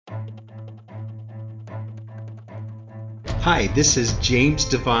Hi, this is James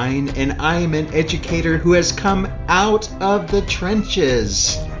Devine, and I am an educator who has come out of the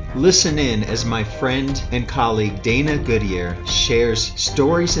trenches. Listen in as my friend and colleague Dana Goodyear shares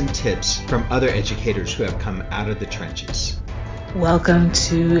stories and tips from other educators who have come out of the trenches. Welcome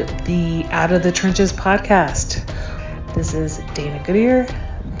to the Out of the Trenches podcast. This is Dana Goodyear.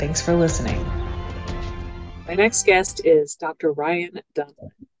 Thanks for listening. My next guest is Dr. Ryan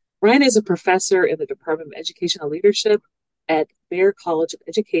Donlan. Ryan is a professor in the Department of Educational Leadership at Bayer College of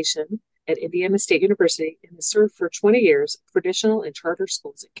Education at Indiana State University and has served for 20 years traditional and charter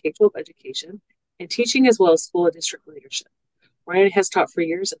schools in K-12 education and teaching as well as school and district leadership. Ryan has taught for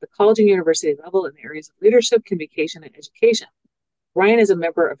years at the college and university level in the areas of leadership, communication, and education. Ryan is a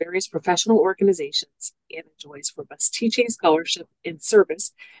member of various professional organizations and enjoys robust teaching, scholarship, and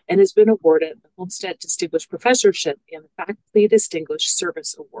service, and has been awarded the Homestead Distinguished Professorship and the Faculty Distinguished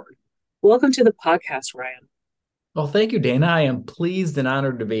Service Award. Welcome to the podcast, Ryan. Well, thank you, Dana. I am pleased and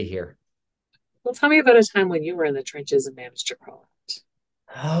honored to be here. Well, tell me about a time when you were in the trenches and managed to crawl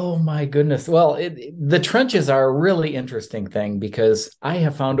out. Oh, my goodness. Well, the trenches are a really interesting thing because I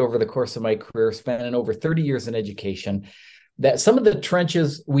have found over the course of my career, spending over 30 years in education, that some of the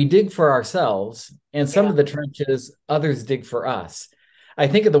trenches we dig for ourselves and some of the trenches others dig for us. I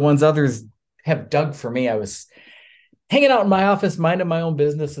think of the ones others have dug for me. I was hanging out in my office, minding my own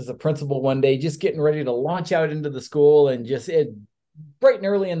business as a principal one day, just getting ready to launch out into the school and just bright and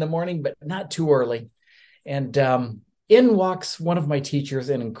early in the morning, but not too early. And in walks one of my teachers,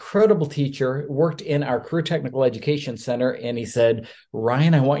 an incredible teacher, worked in our Career Technical Education Center. And he said,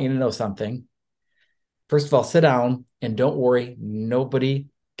 "Ryan, I want you to know something. First of all, sit down and don't worry, nobody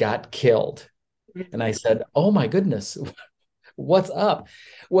got killed." And I said, "Oh my goodness, what's up?"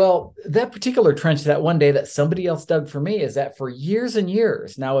 Well, that particular trench that one day that somebody else dug for me is that for years and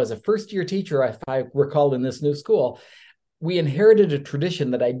years, now as a first-year teacher, if I recall in this new school, we inherited a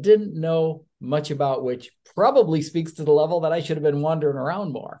tradition that I didn't know much about, which probably speaks to the level that I should have been wandering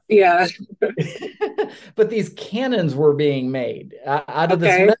around more. Yeah. But these cannons were being made out of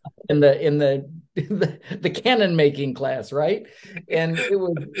this in the cannon making class, right? And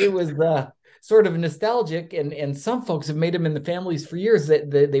it was sort of nostalgic, and some folks have made them in the families for years that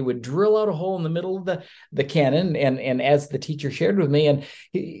they would drill out a hole in the middle of the cannon, and as the teacher shared with me, and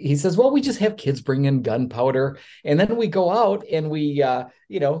he says, well, we just have kids bring in gunpowder, and then we go out and we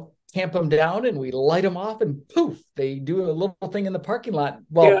tamp them down and we light them off, and poof, they do a little thing in the parking lot.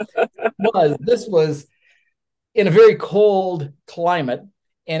 Well, this was in a very cold climate,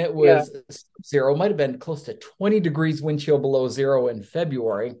 and it was zero, might have been close to 20 degrees wind chill below zero in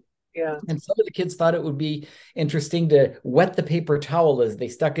February. Yeah. And some of the kids thought it would be interesting to wet the paper towel as they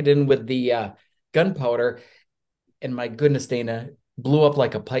stuck it in with the gunpowder. And my goodness, Dana, blew up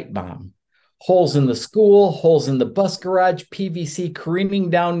like a pipe bomb. Holes in the school, holes in the bus garage, PVC careening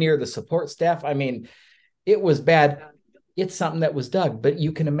down near the support staff. I mean, it was bad. It's something that was dug. But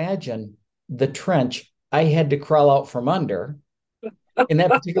you can imagine the trench I had to crawl out from under in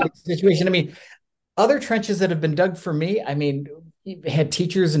that particular situation. I mean, other trenches that have been dug for me, I mean, had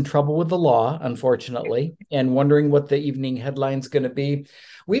teachers in trouble with the law, unfortunately, and wondering what the evening headline's going to be.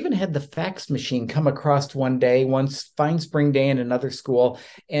 We even had the fax machine come across one fine spring day in another school,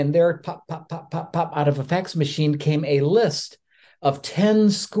 and there, pop, pop, pop, pop, pop, out of a fax machine came a list of 10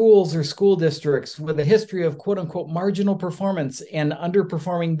 schools or school districts with a history of quote unquote marginal performance and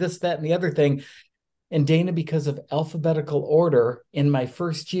underperforming this, that, and the other thing. And Dana, because of alphabetical order in my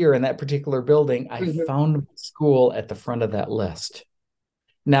first year in that particular building, I found my school at the front of that list.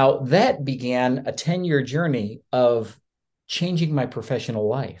 Now, that began a 10-year journey of changing my professional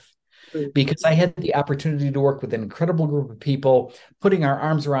life because I had the opportunity to work with an incredible group of people, putting our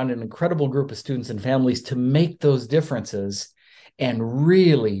arms around an incredible group of students and families to make those differences and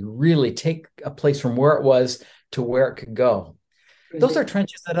really, really take a place from where it was to where it could go. Those are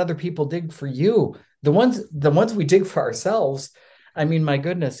trenches that other people dig for you. The ones we dig for ourselves, I mean, my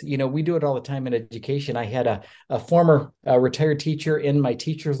goodness, we do it all the time in education. I had a former retired teacher in my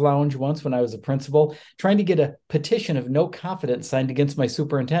teacher's lounge once when I was a principal, trying to get a petition of no confidence signed against my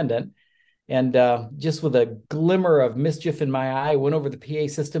superintendent. And just with a glimmer of mischief in my eye, I went over the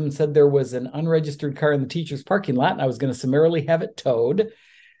PA system and said there was an unregistered car in the teacher's parking lot, and I was going to summarily have it towed.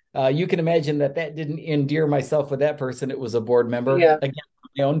 You can imagine that didn't endear myself with that person. It was a board member, again,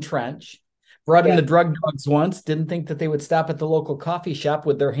 my own trench. Brought in the drug dogs once, didn't think that they would stop at the local coffee shop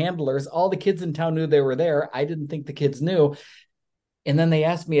with their handlers. All the kids in town knew they were there. I didn't think the kids knew. And then they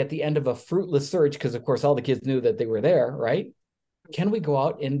asked me at the end of a fruitless search, because of course all the kids knew that they were there, right? Can we go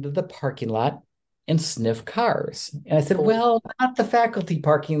out into the parking lot and sniff cars? And I said, well, not the faculty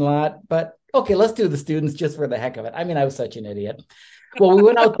parking lot, but Okay, let's do the students just for the heck of it. I mean, I was such an idiot. Well, we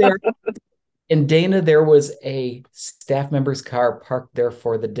went out there. In Dana, there was a staff member's car parked there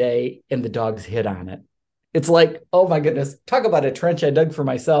for the day, and the dogs hit on it. It's like, oh my goodness, talk about a trench I dug for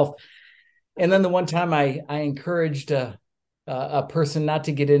myself. And then the one time I encouraged a person not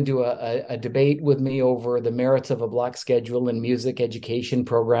to get into a debate with me over the merits of a block schedule and music education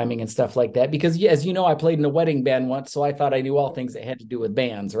programming and stuff like that. Because, as you know, I played in a wedding band once, so I thought I knew all things that had to do with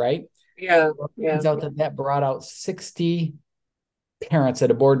bands, right? Yeah, Well, it yeah. turns out that brought out 60 parents at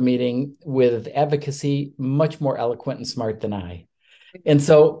a board meeting with advocacy much more eloquent and smart than I. And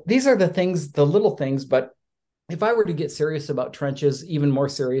so these are the things, the little things. But if I were to get serious about trenches, even more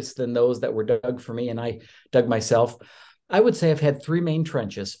serious than those that were dug for me and I dug myself, I would say I've had three main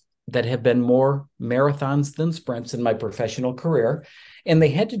trenches that have been more marathons than sprints in my professional career. And they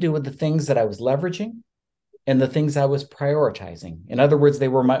had to do with the things that I was leveraging and the things I was prioritizing. In other words, they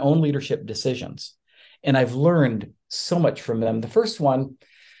were my own leadership decisions. And I've learned so much from them. The first one,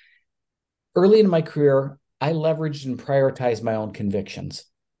 early in my career, I leveraged and prioritized my own convictions.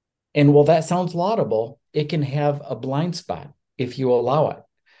 And while that sounds laudable, it can have a blind spot if you allow it.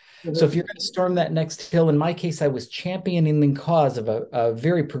 So if you're going to storm that next hill, in my case, I was championing the cause of a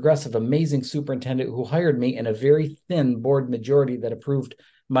very progressive, amazing superintendent who hired me in a very thin board majority that approved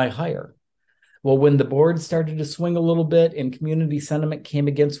my hire. Well, when the board started to swing a little bit and community sentiment came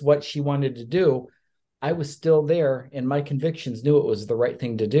against what she wanted to do, I was still there and my convictions knew it was the right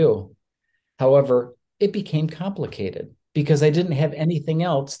thing to do. However, it became complicated because I didn't have anything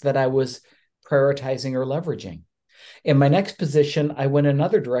else that I was prioritizing or leveraging. In my next position, I went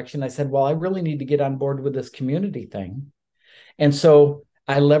another direction. I said, well, I really need to get on board with this community thing. And so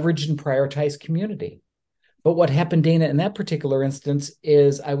I leveraged and prioritized community. But what happened, Dana, in that particular instance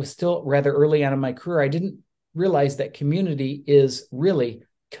is I was still rather early on in my career. I didn't realize that community is really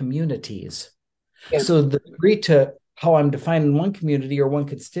communities. Yeah. So the degree to how I'm defining one community or one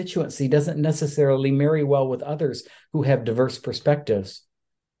constituency doesn't necessarily marry well with others who have diverse perspectives.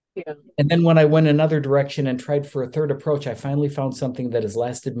 Yeah. And then when I went another direction and tried for a third approach, I finally found something that has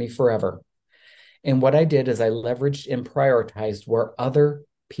lasted me forever. And what I did is I leveraged and prioritized where other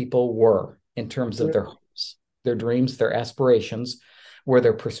people were in terms of their hopes, their dreams, their aspirations, where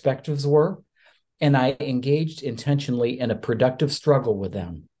their perspectives were. And I engaged intentionally in a productive struggle with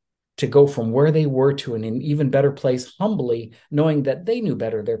them to go from where they were to an even better place, humbly knowing that they knew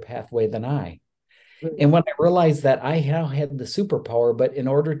better their pathway than I. And when I realized that I now had the superpower, but in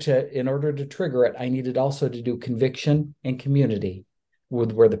order to trigger it, I needed also to do conviction and community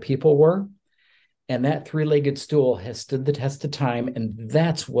with where the people were. And that three-legged stool has stood the test of time. And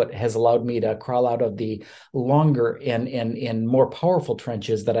that's what has allowed me to crawl out of the longer and more powerful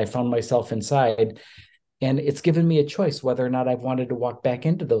trenches that I found myself inside. And it's given me a choice whether or not I've wanted to walk back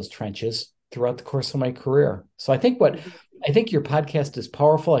into those trenches throughout the course of my career. So I think your podcast is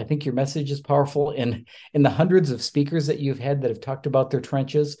powerful. I think your message is powerful. And in the hundreds of speakers that you've had that have talked about their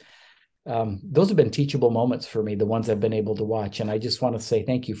trenches, those have been teachable moments for me, the ones I've been able to watch. And I just want to say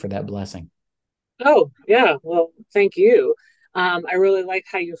thank you for that blessing. Oh, yeah. Well, thank you. I really like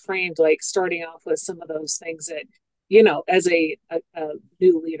how you framed like starting off with some of those things that, as a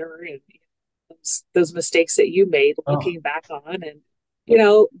new leader and those mistakes that you made looking back on and,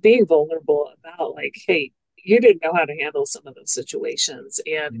 being vulnerable about like, hey, you didn't know how to handle some of those situations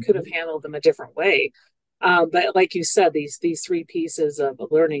and could have handled them a different way. But like you said, these three pieces of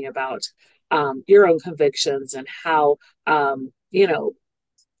learning about your own convictions and how,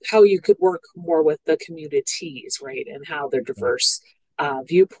 how you could work more with the communities, right? And how their diverse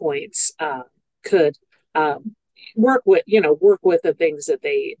viewpoints could work with the things that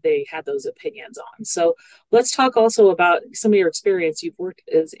they had those opinions on. So let's talk also about some of your experience. You've worked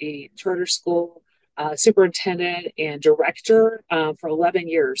as a charter school superintendent and director for 11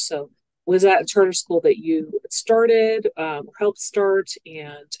 years. So was that a charter school that you started or helped start?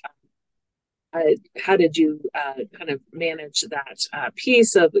 And how did you kind of manage that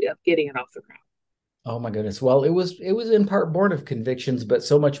piece of getting it off the ground? Oh my goodness. Well, it was in part born of convictions, but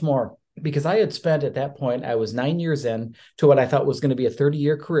so much more because I had spent at that point, I was 9 years in to what I thought was going to be a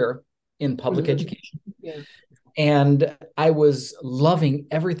 30-year career in public education. Yeah. And I was loving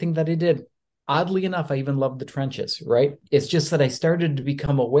everything that I did. Oddly enough, I even loved the trenches, right? It's just that I started to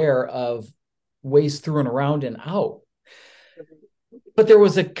become aware of ways through and around and out. But there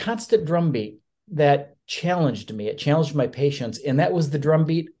was a constant drumbeat that challenged me. It challenged my patience. And that was the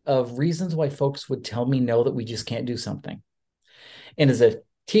drumbeat of reasons why folks would tell me no, that we just can't do something. And as a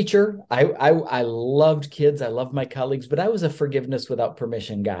teacher, I loved kids. I loved my colleagues, but I was a forgiveness without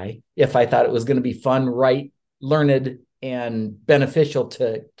permission guy. If I thought it was going to be fun, right, learned, and beneficial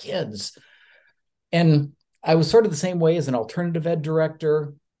to kids, And I was sort of the same way as an alternative ed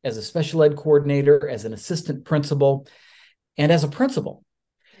director, as a special ed coordinator, as an assistant principal, and as a principal.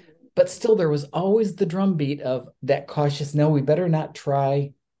 But still, there was always the drumbeat of that cautious, no, we better not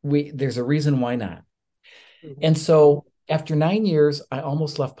try. There's a reason why not. And so after 9 years, I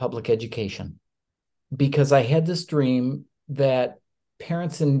almost left public education because I had this dream that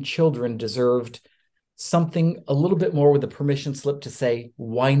parents and children deserved something a little bit more with a permission slip to say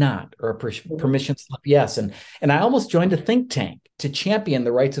why not, or a permission slip yes. And I almost joined a think tank to champion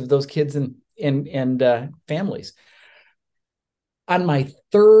the rights of those kids and families. On my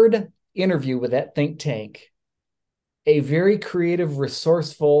third interview with that think tank, a very creative,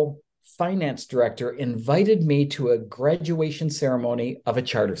 resourceful finance director invited me to a graduation ceremony of a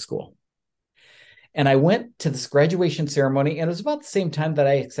charter school. And I went to this graduation ceremony, and it was about the same time that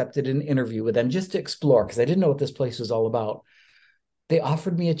I accepted an interview with them just to explore, because I didn't know what this place was all about. They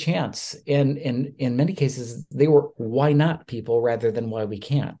offered me a chance. And in many cases, they were why not people rather than why we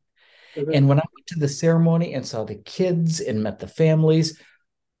can't. And when I went to the ceremony and saw the kids and met the families,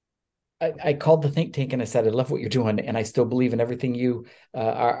 I called the think tank and I said, I love what you're doing. And I still believe in everything you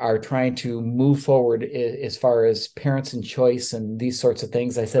are trying to move forward as far as parents and choice and these sorts of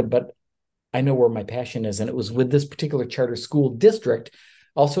things. I said, but I know where my passion is. And it was with this particular charter school district,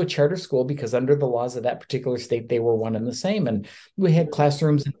 also a charter school, because under the laws of that particular state, they were one and the same. And we had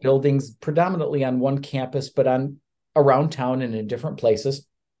classrooms and buildings predominantly on one campus, but on around town and in different places,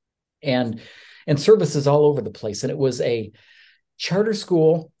 and services all over the place. And it was a charter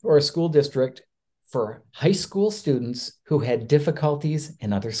school or a school district for high school students who had difficulties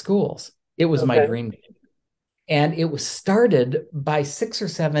in other schools. It was my dream. And it was started by 6 or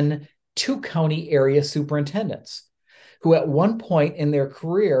 7 two-county area superintendents who at one point in their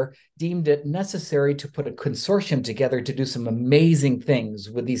career deemed it necessary to put a consortium together to do some amazing things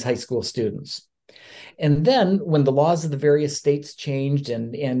with these high school students. And then when the laws of the various states changed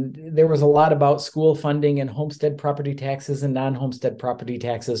and there was a lot about school funding and homestead property taxes and non-homestead property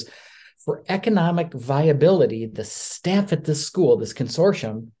taxes, for economic viability, the staff at this school, this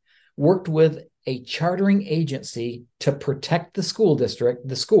consortium, worked with a chartering agency to protect the school district,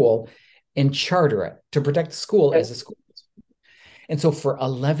 the school, and charter it to protect the school as a school. And so for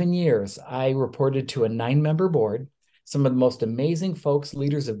 11 years, I reported to a 9-member board, some of the most amazing folks,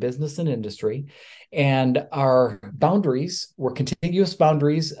 leaders of business and industry. And our boundaries were contiguous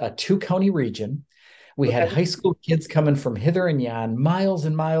boundaries, a 2-county region. We had high school kids coming from hither and yon, miles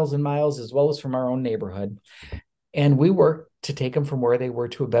and miles and miles, as well as from our own neighborhood. And we worked to take them from where they were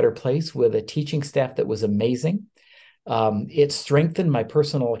to a better place with a teaching staff that was amazing. It strengthened my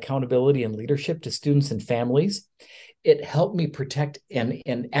personal accountability and leadership to students and families. It helped me protect and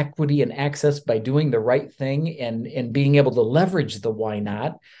equity and access by doing the right thing and being able to leverage the why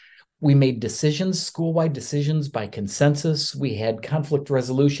not. We made decisions, school-wide decisions by consensus. We had conflict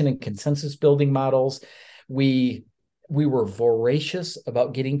resolution and consensus building models. We were voracious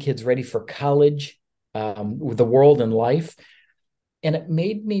about getting kids ready for college, with the world and life. And it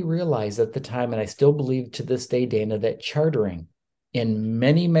made me realize at the time, and I still believe to this day, Dana, that chartering in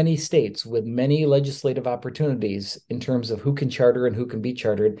many, many states with many legislative opportunities in terms of who can charter and who can be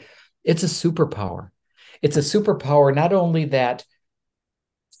chartered, it's a superpower. It's a superpower not only that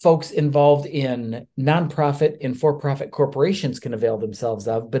folks involved in nonprofit and for-profit corporations can avail themselves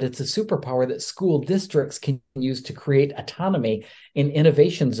of, but it's a superpower that school districts can use to create autonomy in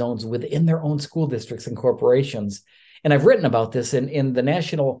innovation zones within their own school districts and corporations. And I've written about this in the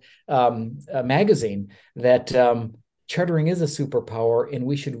national magazine that chartering is a superpower, and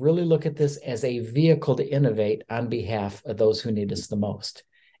we should really look at this as a vehicle to innovate on behalf of those who need us the most.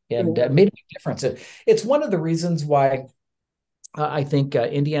 And made a big difference. It's one of the reasons why I think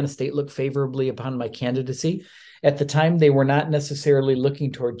Indiana State looked favorably upon my candidacy. At the time, they were not necessarily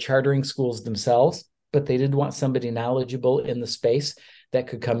looking toward chartering schools themselves, but they did want somebody knowledgeable in the space that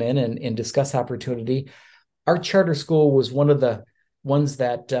could come in and discuss opportunity. Our charter school was one of the ones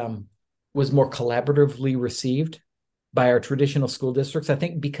that was more collaboratively received by our traditional school districts, I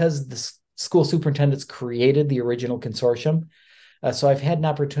think because the school superintendents created the original consortium. So I've had an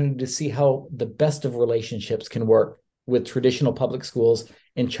opportunity to see how the best of relationships can work with traditional public schools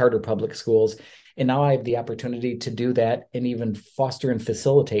and charter public schools. And now I have the opportunity to do that and even foster and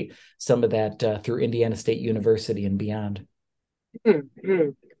facilitate some of that through Indiana State University and beyond. Mm-hmm.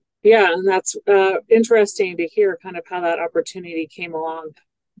 Yeah, and that's interesting to hear kind of how that opportunity came along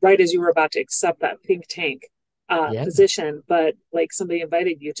right as you were about to accept that think tank position, but like somebody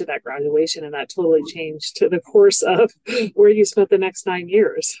invited you to that graduation and that totally changed the course of where you spent the next 9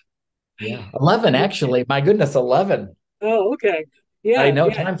 years. Yeah, 11 actually. My goodness, 11. Oh, okay. Yeah, I know,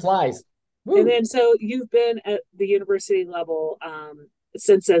 time flies. And Woo. then, so you've been at the university level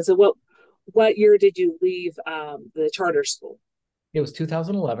since then. So what year did you leave the charter school? It was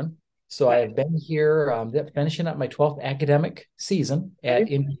 2011. So I Okay. have been here, finishing up my 12th academic season at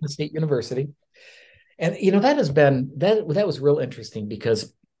Okay. Indiana State University. And that has been that was real interesting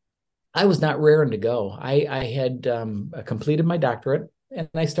because I was not raring to go. I had completed my doctorate and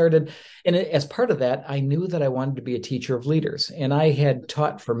I started, and as part of that, I knew that I wanted to be a teacher of leaders. And I had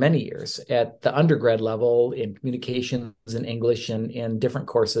taught for many years at the undergrad level in communications and English and in different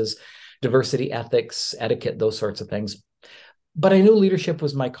courses, diversity, ethics, etiquette, those sorts of things. But I knew leadership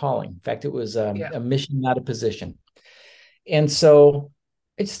was my calling. In fact, it was Yeah. a mission, not a position. And so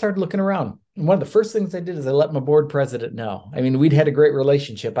I just started looking around. And one of the first things I did is I let my board president know. I mean, we'd had a great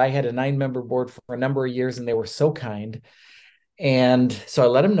relationship. I had a 9-member board for a number of years and they were so kind. And so I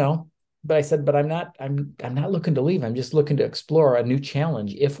let him know. But I said, but I'm not looking to leave. I'm just looking to explore a new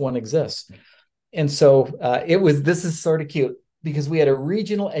challenge if one exists. And so this is sort of cute because we had a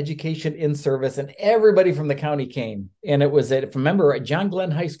regional education in service and everybody from the county came. And it was at, remember, at John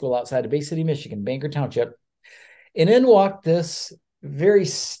Glenn High School outside of Bay City, Michigan, Banker Township. And in walked this very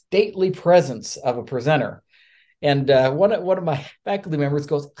stately presence of a presenter. And one of my faculty members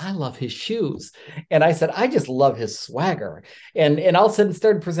goes, I love his shoes. And I said, I just love his swagger. And all of a sudden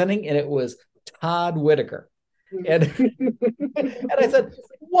started presenting, and it was Todd Whitaker. And, and I said,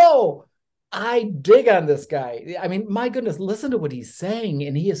 whoa, I dig on this guy. I mean, my goodness, listen to what he's saying.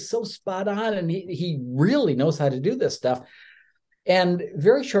 And he is so spot on. And he really knows how to do this stuff. And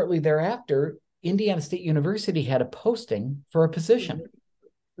very shortly thereafter, Indiana State University had a posting for a position.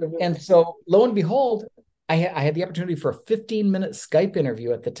 Mm-hmm. And so lo and behold, I had the opportunity for a 15-minute Skype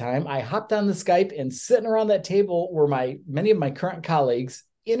interview at the time. I hopped on the Skype, and sitting around that table were many of my current colleagues,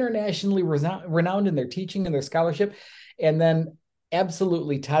 internationally renowned in their teaching and their scholarship. And then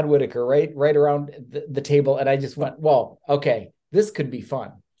absolutely Todd Whitaker right around the table. And I just went, well, okay, this could be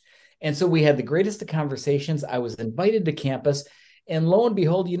fun. And so we had the greatest of conversations. I was invited to campus. And lo and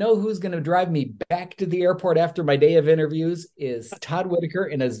behold, you know who's going to drive me back to the airport after my day of interviews is Todd Whitaker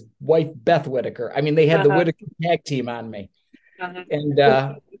and his wife, Beth Whitaker. I mean, they had the Whitaker tag team on me. And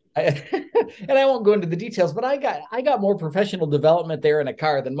and I won't go into the details, but I got more professional development there in a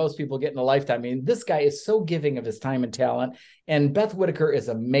car than most people get in a lifetime. I mean, this guy is so giving of his time and talent. And Beth Whitaker is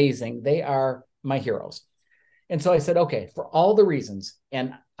amazing. They are my heroes. And so I said, okay, for all the reasons.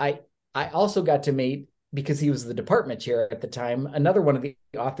 And I also got to meet, because he was the department chair at the time, another one of the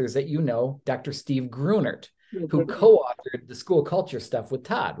authors that you know, Dr. Steve Grunert, who co-authored the school culture stuff with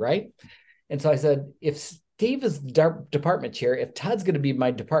Todd, right? And so I said, if Steve is the department chair, if Todd's going to be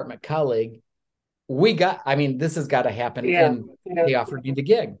my department colleague, this has got to happen. Yeah. And they offered me the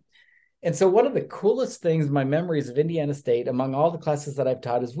gig. And so one of the coolest things, my memories of Indiana State, among all the classes that I've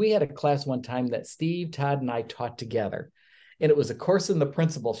taught, is we had a class one time that Steve, Todd, and I taught together. And it was a course in the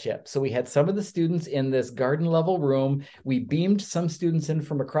principalship. So we had some of the students in this garden level room. We beamed some students in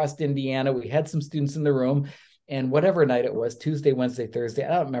from across Indiana. We had some students in the room. And whatever night it was, Tuesday, Wednesday, Thursday, I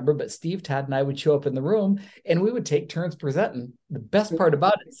don't remember, but Steve, Todd, and I would show up in the room and we would take turns presenting. The best part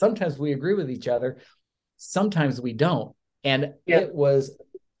about it, sometimes we agree with each other, sometimes we don't. And it was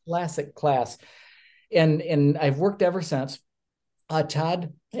classic class. And I've worked ever since.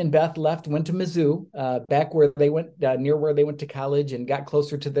 Todd and Beth went to Mizzou, back where they went, near where they went to college, and got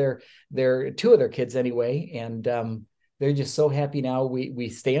closer to their two of their kids anyway. And they're just so happy now. We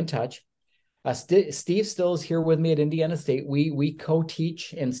stay in touch. Steve still is here with me at Indiana State. We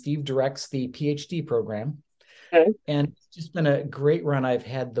co-teach, and Steve directs the PhD program. Okay. And it's just been a great run. I've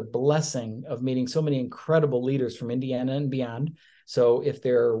had the blessing of meeting so many incredible leaders from Indiana and beyond. So if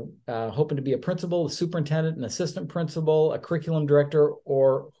they're hoping to be a principal, a superintendent, an assistant principal, a curriculum director,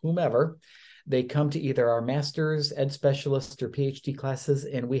 or whomever, they come to either our master's, ed specialist, or PhD classes,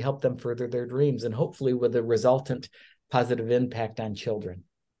 and we help them further their dreams, and hopefully with a resultant positive impact on children.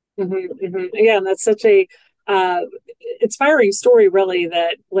 Mm-hmm, mm-hmm. Yeah, and that's such a inspiring story, really,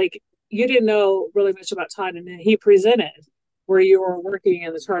 that like you didn't know really much about Todd, and then he presented where you were working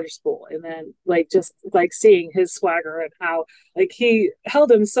in the charter school, and then like just like seeing his swagger and how like he held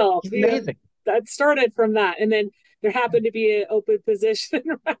himself. Amazing. That started from that, and then there happened to be an open position,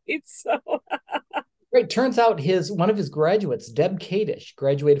 right? So right. Turns out one of his graduates, Deb Kadish,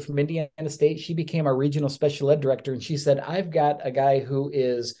 graduated from Indiana State. She became our regional special ed director, and she said, I've got a guy who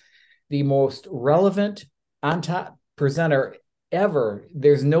is the most relevant on top presenter ever.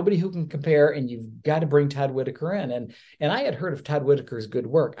 There's nobody who can compare, and you've got to bring Todd Whitaker in. And I had heard of Todd Whitaker's good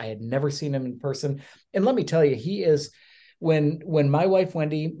work. I had never seen him in person. And let me tell you, he is when my wife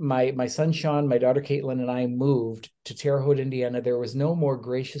Wendy, my son Sean, my daughter Caitlin, and I moved to Terre Haute, Indiana, there was no more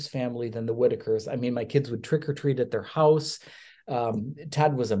gracious family than the Whitakers. I mean, my kids would trick or treat at their house.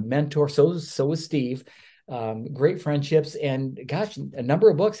 Todd was a mentor. So was Steve. Great friendships, and gosh, a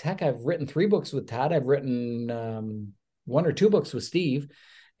number of books. Heck, I've written 3 books with Todd. I've written 1 or 2 books with Steve,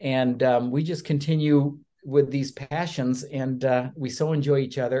 and we just continue with these passions, and we so enjoy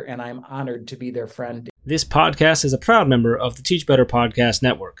each other, and I'm honored to be their friend. This podcast is a proud member of the Teach Better Podcast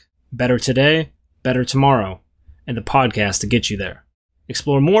Network. Better today, better tomorrow, and the podcast to get you there.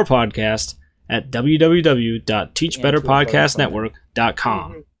 Explore more podcasts at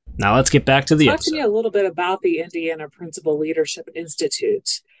www.teachbetterpodcastnetwork.com. Mhm. Now let's get back to the Talk episode. to me a little bit about the Indiana Principal Leadership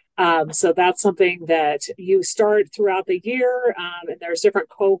Institute. So that's something that you start throughout the year, and there's different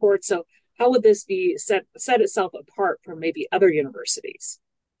cohorts. So how would this be set itself apart from maybe other universities?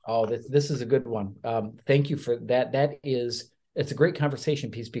 Oh, this is a good one. Thank you for that. It's a great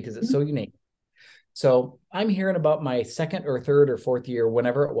conversation piece because it's so unique. So I'm hearing about my 2nd or 3rd or 4th year,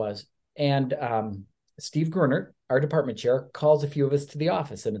 whenever it was, and Steve Grunert, our department chair, calls a few of us to the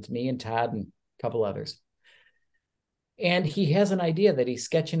office, and it's me and Todd and a couple others. And he has an idea that he's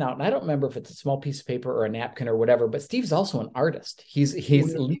sketching out, and I don't remember if it's a small piece of paper or a napkin or whatever, but Steve's also an artist. He's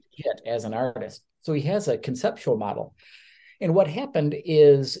legit as an artist. So he has a conceptual model. And what happened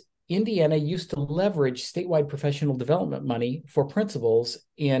is Indiana used to leverage statewide professional development money for principals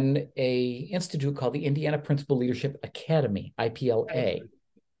in an institute called the Indiana Principal Leadership Academy, IPLA.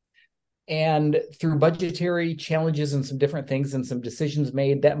 And through budgetary challenges and some different things and some decisions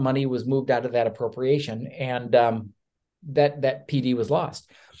made, that money was moved out of that appropriation, and that PD was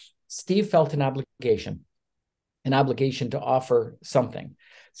lost. Steve felt an obligation to offer something.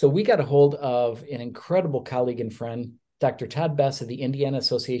 So we got a hold of an incredible colleague and friend, Dr. Todd Bess of the Indiana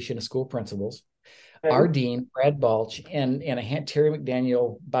Association of School Principals, our dean, Brad Balch, and Terry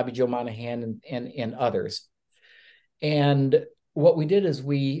McDaniel, Bobby Joe Monahan, and others. And what we did is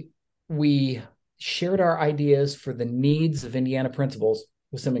we shared our ideas for the needs of Indiana principals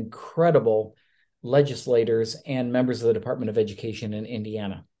with some incredible legislators and members of the Department of Education in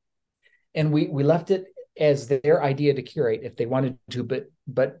Indiana. And we left it as their idea to curate if they wanted to,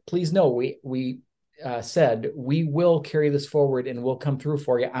 but please know, we said we will carry this forward and we'll come through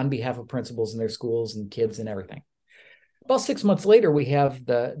for you on behalf of principals and their schools and kids and everything. About 6 months later, we have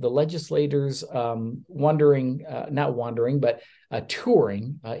the legislators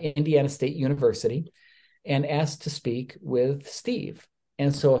touring Indiana State University and asked to speak with Steve.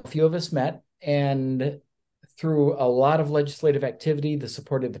 And so a few of us met, and through a lot of legislative activity, the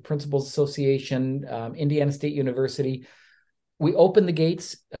support of the Principals Association, Indiana State University, we opened the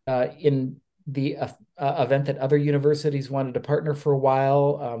gates in the event that other universities wanted to partner for a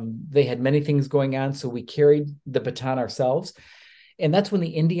while. They had many things going on, so we carried the baton ourselves. And that's when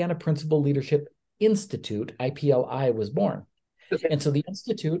the Indiana Principal Leadership Institute, IPLI, was born. Okay. And so the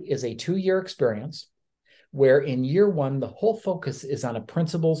Institute is a 2-year experience where in year 1, the whole focus is on a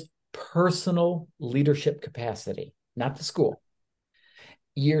principal's personal leadership capacity, not the school.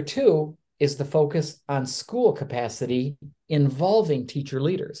 Year 2 is the focus on school capacity involving teacher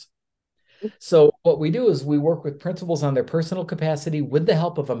leaders. So what we do is we work with principals on their personal capacity with the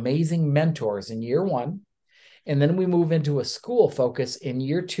help of amazing mentors in year 1. And then we move into a school focus in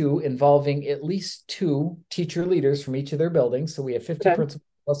year 2 involving at least 2 teacher leaders from each of their buildings. So we have 50 principals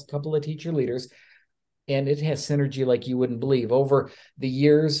plus a couple of teacher leaders. And it has synergy like you wouldn't believe. Over the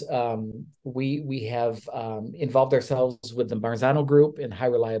years, we have involved ourselves with the Marzano Group in high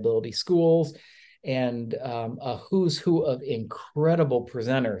reliability schools, and a who's who of incredible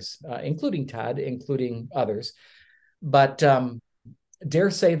presenters, including Todd, including others. But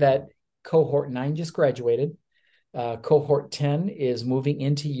dare say that cohort 9 just graduated. Cohort 10 is moving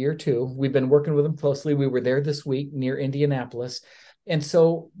into year 2. We've been working with them closely. We were there this week near Indianapolis. And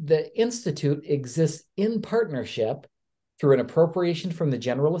so the Institute exists in partnership through an appropriation from the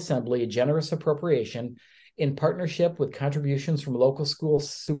General Assembly, a generous appropriation, in partnership with contributions from local school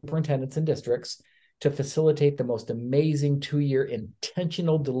superintendents and districts to facilitate the most amazing 2-year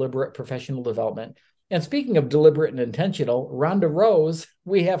intentional, deliberate professional development. And speaking of deliberate and intentional, Rhonda Rose,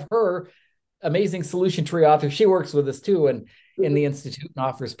 we have her amazing solution tree author. She works with us too in the Institute and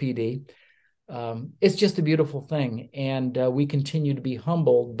offers PD. It's just a beautiful thing. And we continue to be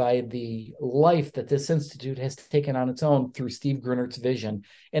humbled by the life that this institute has taken on its own through Steve Grunert's vision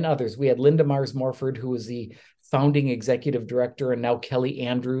and others. We had Linda Mars-Morford, who was the founding executive director, and now Kelly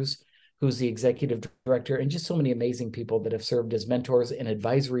Andrews, who's the executive director, and just so many amazing people that have served as mentors and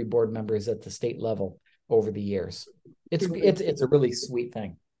advisory board members at the state level over the years. It's a really sweet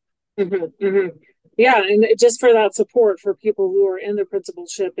thing. Mm-hmm, mm-hmm. Yeah, and just for that support for people who are in the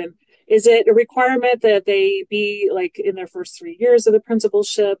principalship. And is it a requirement that they be like in their first 3 years of the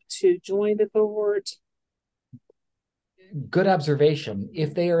principalship to join the cohort? Good observation.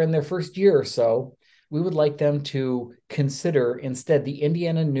 If they are in their first year or so, we would like them to consider instead the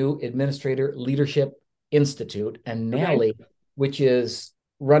Indiana New Administrator Leadership Institute, and Okay. NALI, which is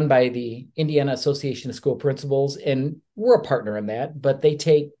run by the Indiana Association of School Principals. And we're a partner in that, but they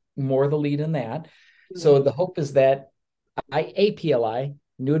take more the lead in that. Mhm. So the hope is that APLI,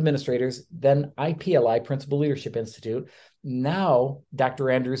 New Administrators, then IPLI, Principal Leadership Institute. Now, Dr.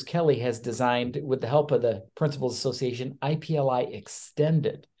 Andrews Kelly has designed, with the help of the Principals Association, IPLI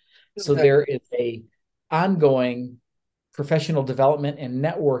Extended. So Okay. there is a ongoing professional development and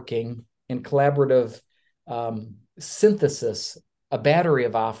networking and collaborative synthesis, a battery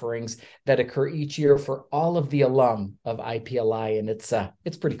of offerings that occur each year for all of the alum of IPLI, and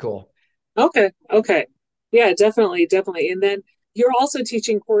it's pretty cool. Okay. Okay. Yeah, definitely, definitely. And then you're also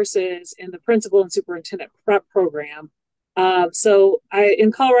teaching courses in the principal and superintendent prep program. So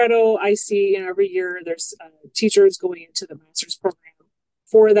in Colorado, I see, every year there's teachers going into the master's program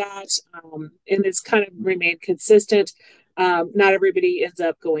for that, and it's kind of remained consistent. Not everybody ends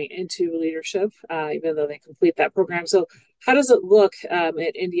up going into leadership, even though they complete that program. So, how does it look at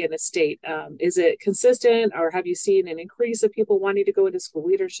Indiana State? Is it consistent, or have you seen an increase of people wanting to go into school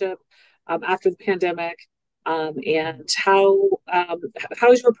leadership after the pandemic? And how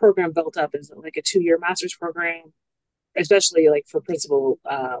is your program built up? Is it like a 2 year master's program, especially like for principal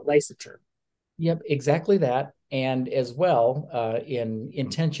licensure? Yep, exactly that. And as well, in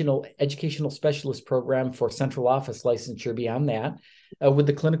intentional educational specialist program for central office licensure beyond that, with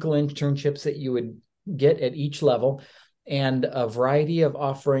the clinical internships that you would get at each level, and a variety of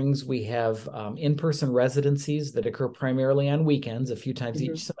offerings. We have in-person residencies that occur primarily on weekends, a few times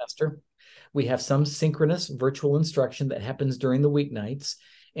Mm-hmm. each semester. We have some synchronous virtual instruction that happens during the weeknights,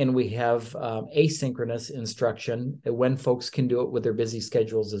 and we have asynchronous instruction when folks can do it with their busy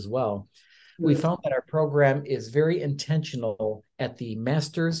schedules as well. We found that our program is very intentional at the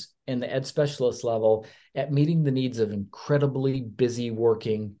master's and the ed specialist level at meeting the needs of incredibly busy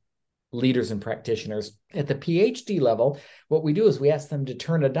working leaders and practitioners. At the PhD level, what we do is we ask them to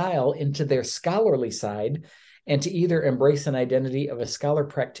turn a dial into their scholarly side and to either embrace an identity of a scholar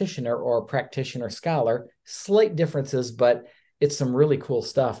practitioner or a practitioner scholar. Slight differences, but it's some really cool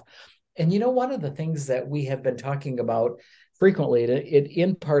stuff. And one of the things that we have been talking about frequently, it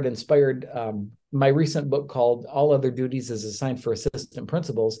in part inspired my recent book called All Other Duties as Assigned for Assistant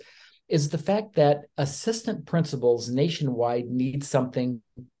Principals, is the fact that assistant principals nationwide need something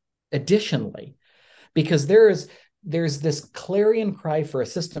additionally, because there's this clarion cry for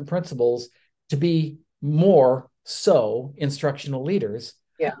assistant principals to be more so instructional leaders.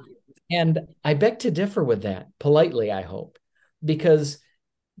 Yeah. And I beg to differ with that, politely, I hope, because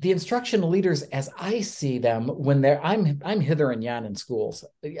the instructional leaders, as I see them, when I'm hither and yon in schools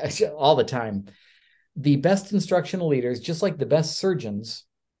all the time. The best instructional leaders, just like the best surgeons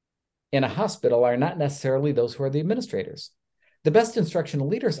in a hospital, are not necessarily those who are the administrators. The best instructional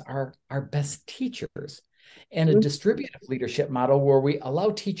leaders are our best teachers. And a distributive leadership model where we allow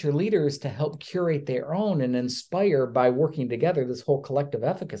teacher leaders to help curate their own and inspire by working together, this whole collective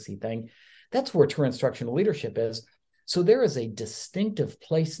efficacy thing, that's where true instructional leadership is. So there is a distinctive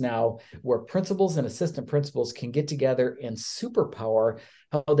place now where principals and assistant principals can get together and superpower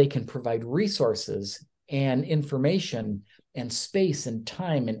how they can provide resources and information and space and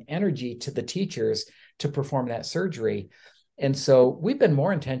time and energy to the teachers to perform that surgery. And so we've been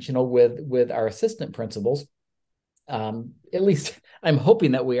more intentional with our assistant principals. At least I'm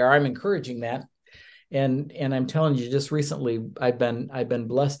hoping that we are. I'm encouraging that. And I'm telling you, just recently, I've been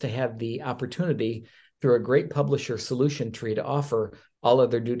blessed to have the opportunity through a great publisher solution tree to offer All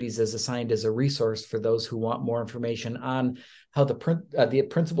Other Duties as Assigned as a resource for those who want more information on how the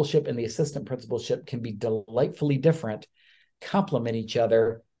principalship and the assistant principalship can be delightfully different, complement each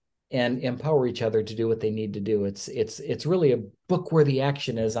other, and empower each other to do what they need to do. It's really a book where the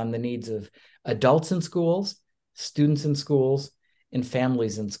action is on the needs of adults in schools, students in schools, and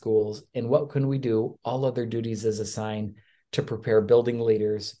families in schools. And what can we do? All Other Duties as Assigned to prepare building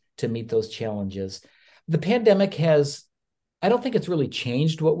leaders to meet those challenges. The pandemic I don't think it's really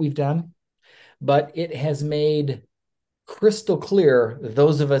changed what we've done, but it has made crystal clear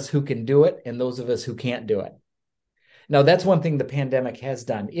those of us who can do it and those of us who can't do it. Now, that's one thing the pandemic has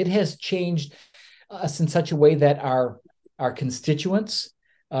done. It has changed us in such a way that our constituents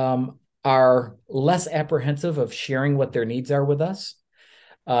are less apprehensive of sharing what their needs are with us.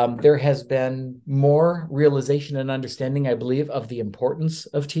 There has been more realization and understanding, I believe, of the importance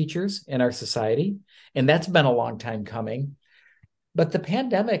of teachers in our society. And that's been a long time coming. But the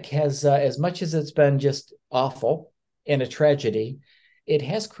pandemic has, as much as it's been just awful and a tragedy, it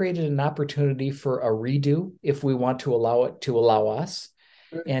has created an opportunity for a redo if we want to allow it to allow us.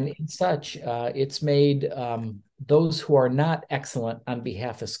 And in such, it's made those who are not excellent on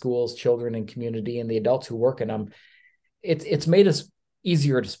behalf of schools, children, and community, and the adults who work in them, it's made us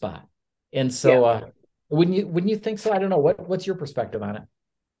easier to spot. And so, when you think so, I don't know what's your perspective on it.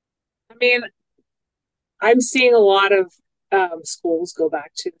 I mean, I'm seeing a lot of schools go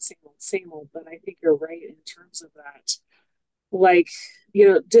back to the same old, but I think you're right in terms of that. Like,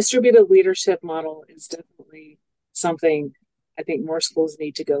 distributed leadership model is definitely something I think more schools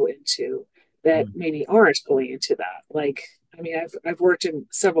need to go into that maybe aren't going into that. Like, I mean, I've worked in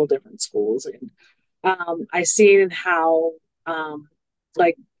several different schools, and I've seen how,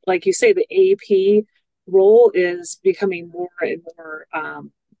 like you say, the AP role is becoming more and more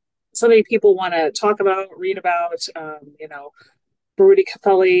something people want to talk about, read about. Baruti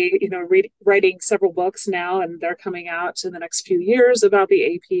Cafelli, writing several books now, and they're coming out in the next few years about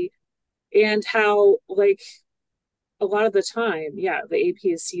the AP, and how, like, a lot of the time, the AP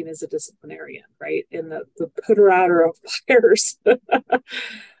is seen as a disciplinarian, right? And the putter outer of fires.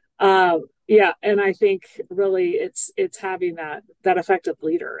 And I think really it's having that effective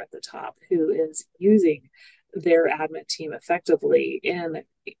leader at the top who is using their admin team effectively, and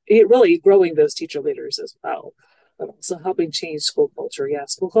it really growing those teacher leaders as well, but also helping change school culture. Yeah,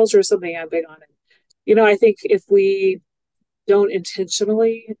 school culture is something I'm big on. And, I think if we don't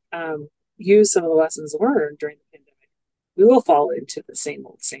intentionally use some of the lessons learned during the pandemic, we will fall into the same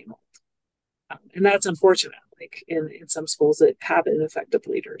old, same old. And that's unfortunate, like in some schools that have ineffective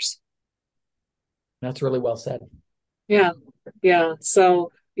leaders. That's really well said. Yeah. Yeah.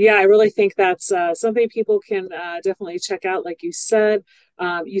 So, I really think that's something people can definitely check out. Like you said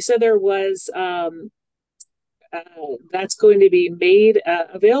there was that's going to be made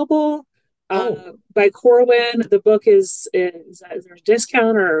available by Corwin. The book is there a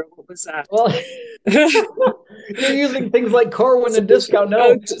discount, or what was that? Well, you're using things like Corwin and discount.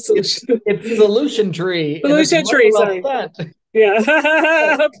 No, it's Solution Tree. Solution Tree, sorry.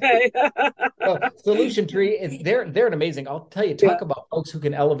 Yeah. Okay. Solution Tree is they're amazing. I'll tell you, talk about folks who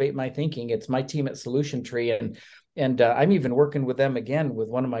can elevate my thinking. It's my team at Solution Tree, and I'm even working with them again with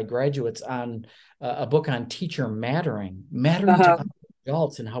one of my graduates on a book on teacher mattering to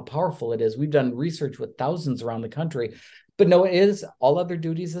adults and how powerful it is. We've done research with thousands around the country, but no, it is all other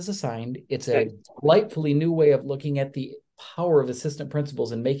duties as assigned. It's a delightfully new way of looking at the power of assistant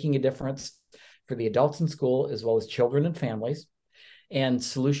principals and making a difference for the adults in school as well as children and families. And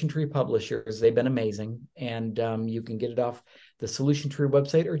Solution Tree publishers, they've been amazing. And you can get it off the Solution Tree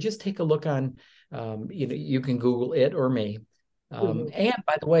website, or just take a look on, you can Google it or me. And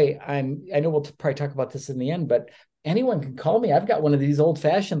by the way, I know we'll probably talk about this in the end, but anyone can call me. I've got one of these old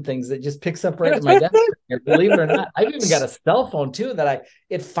fashioned things that just picks up right at my desk. Believe it or not, I've even got a cell phone too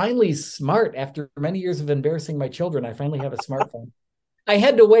it finally is smart. After many years of embarrassing my children, I finally have a smartphone. I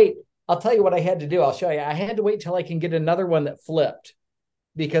had to wait. I'll tell you what I had to do. I'll show you. I had to wait till I can get another one that flipped,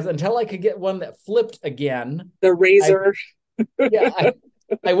 because until I could get one that flipped again, the Razor.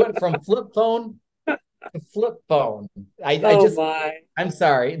 I went from flip phone to flip phone. I'm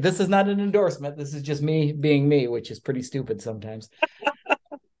sorry. This is not an endorsement. This is just me being me, which is pretty stupid sometimes.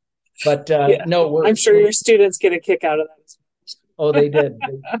 But no, I'm sure your students get a kick out of that. Oh, they did.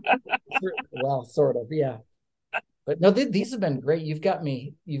 Well, sort of, yeah. But no, these have been great. You've got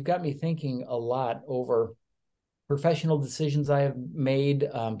me thinking a lot over professional decisions I have made,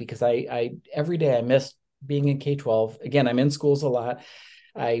 because I every day I miss being in K-12. Again, I'm in schools a lot.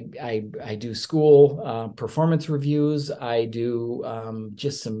 I do school performance reviews. I do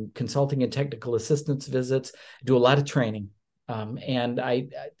just some consulting and technical assistance visits. I do a lot of training. And I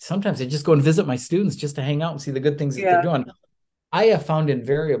sometimes I just go and visit my students just to hang out and see the good things that they're doing. I have found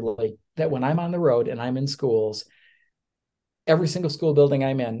invariably that when I'm on the road and I'm in schools, every single school building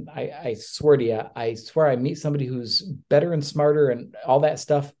I'm in, I swear to you, I meet somebody who's better and smarter and all that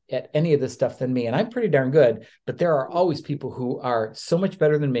stuff at any of this stuff than me. And I'm pretty darn good, but there are always people who are so much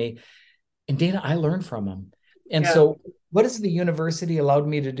better than me. And Dana, I learn from them. And so what has the university allowed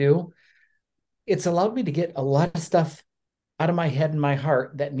me to do? It's allowed me to get a lot of stuff out of my head and my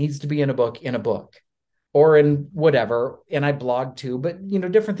heart that needs to be in a book or in whatever. And I blog too, but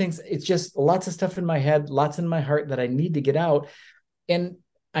different things. It's just lots of stuff in my head, lots in my heart that I need to get out. And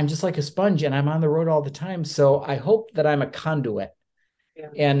I'm just like a sponge, and I'm on the road all the time. So I hope that I'm a conduit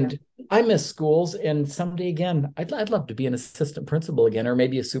And I miss schools. And someday again, I'd love to be an assistant principal again, or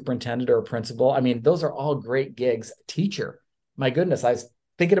maybe a superintendent or a principal. I mean, those are all great gigs. Teacher, my goodness, I was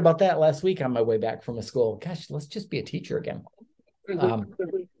thinking about that last week on my way back from a school. Gosh, let's just be a teacher again.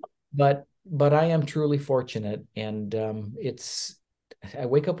 But I am truly fortunate, and I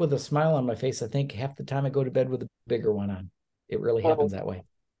wake up with a smile on my face. I think half the time I go to bed with a bigger one on. It really happens that way.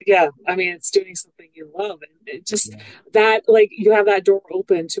 Yeah, I mean, it's doing something you love, and it just that, like, you have that door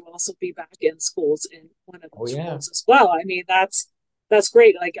open to also be back in schools in one of those roles as well. I mean, that's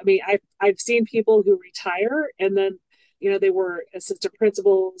great. Like, I mean, I've seen people who retire and then, they were assistant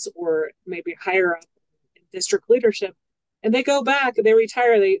principals or maybe higher up in district leadership, and they go back and they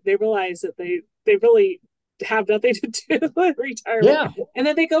retire. They realize that they really have nothing to do with retirement, and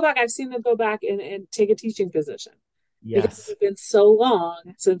then they go back. I've seen them go back and take a teaching position. Yes. Because it's been so long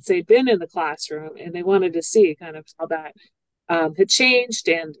since they've been in the classroom, and they wanted to see kind of how that had changed,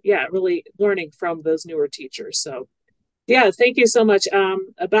 and really learning from those newer teachers. So thank you so much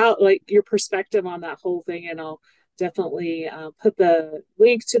about like your perspective on that whole thing, and I'll definitely put the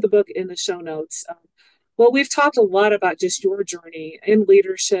link to the book in the show notes. Well, we've talked a lot about just your journey in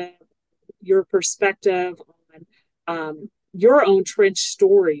leadership, your perspective on your own trench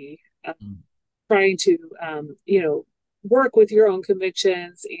story, trying to work with your own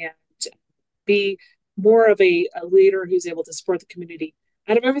convictions and be more of a leader who's able to support the community.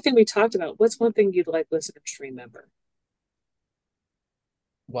 Out of everything we talked about, what's one thing you'd like listeners to remember?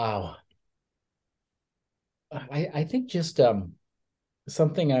 Wow. I think just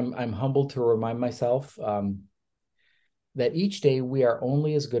something I'm humbled to remind myself that each day we are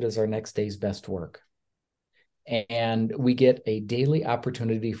only as good as our next day's best work. And we get a daily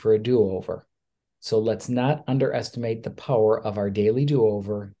opportunity for a do-over. So let's not underestimate the power of our daily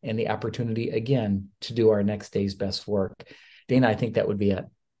do-over and the opportunity, again, to do our next day's best work. Dana, I think that would be it.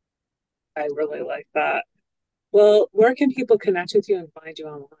 I really like that. Well, where can people connect with you and find you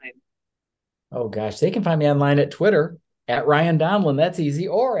online? Oh, gosh, they can find me online at Twitter, at Ryan Donlan. That's easy.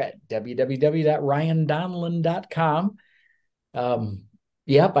 Or at www.ryandonlan.com.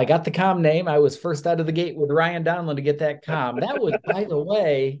 Yep, I got the com name. I was first out of the gate with Ryan Donlan to get that com. That was, by the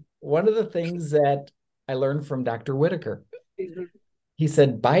way, one of the things that I learned from Dr. Whitaker. He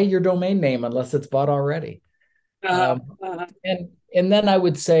said, buy your domain name unless it's bought already. And then I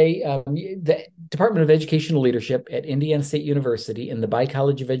would say the Department of Educational Leadership at Indiana State University in the By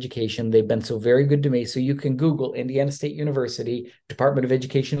College of Education, they've been so very good to me. So you can Google Indiana State University, Department of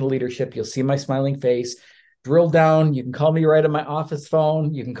Educational Leadership. You'll see my smiling face. Drill down. You can call me right on my office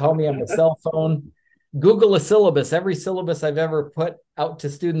phone. You can call me on my cell phone. Google a syllabus. Every syllabus I've ever put out to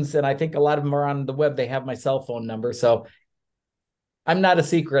students, and I think a lot of them are on the web, they have my cell phone number. So I'm not a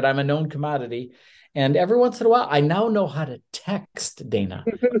secret. I'm a known commodity. And every once in a while, I now know how to text, Dana.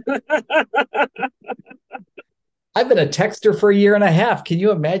 I've been a texter for 1.5 years. Can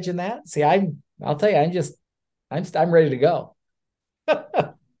you imagine that? See, I'll tell you, I'm ready to go.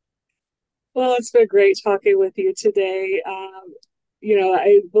 Well, it's been great talking with you today. I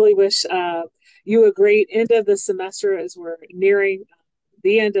really wish you a great end of the semester as we're nearing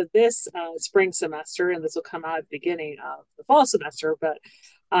the end of this spring semester, and this will come out at the beginning of the fall semester. But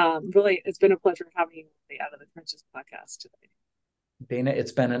really, it's been a pleasure having you on the Out of the Trenches podcast today. Dana,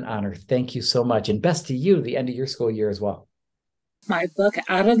 it's been an honor. Thank you so much. And best to you, the end of your school year as well. My book,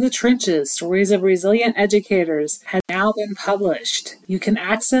 Out of the Trenches, Stories of Resilient Educators, has now been published. You can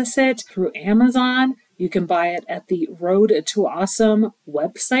access it through Amazon. You can buy it at the Road to Awesome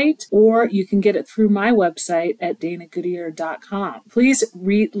website, or you can get it through my website at danagoodyear.com. Please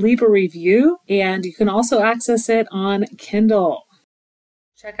leave a review, and you can also access it on Kindle.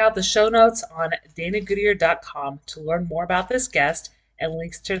 Check out the show notes on danagoodyear.com to learn more about this guest and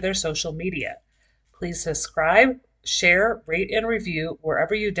links to their social media. Please subscribe, share, rate, and review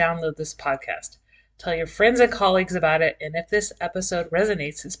wherever you download this podcast. Tell your friends and colleagues about it, and if this episode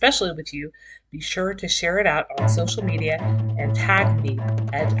resonates, especially with you, be sure to share it out on social media and tag me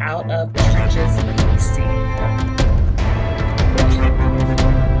at Out of the Trenches BC.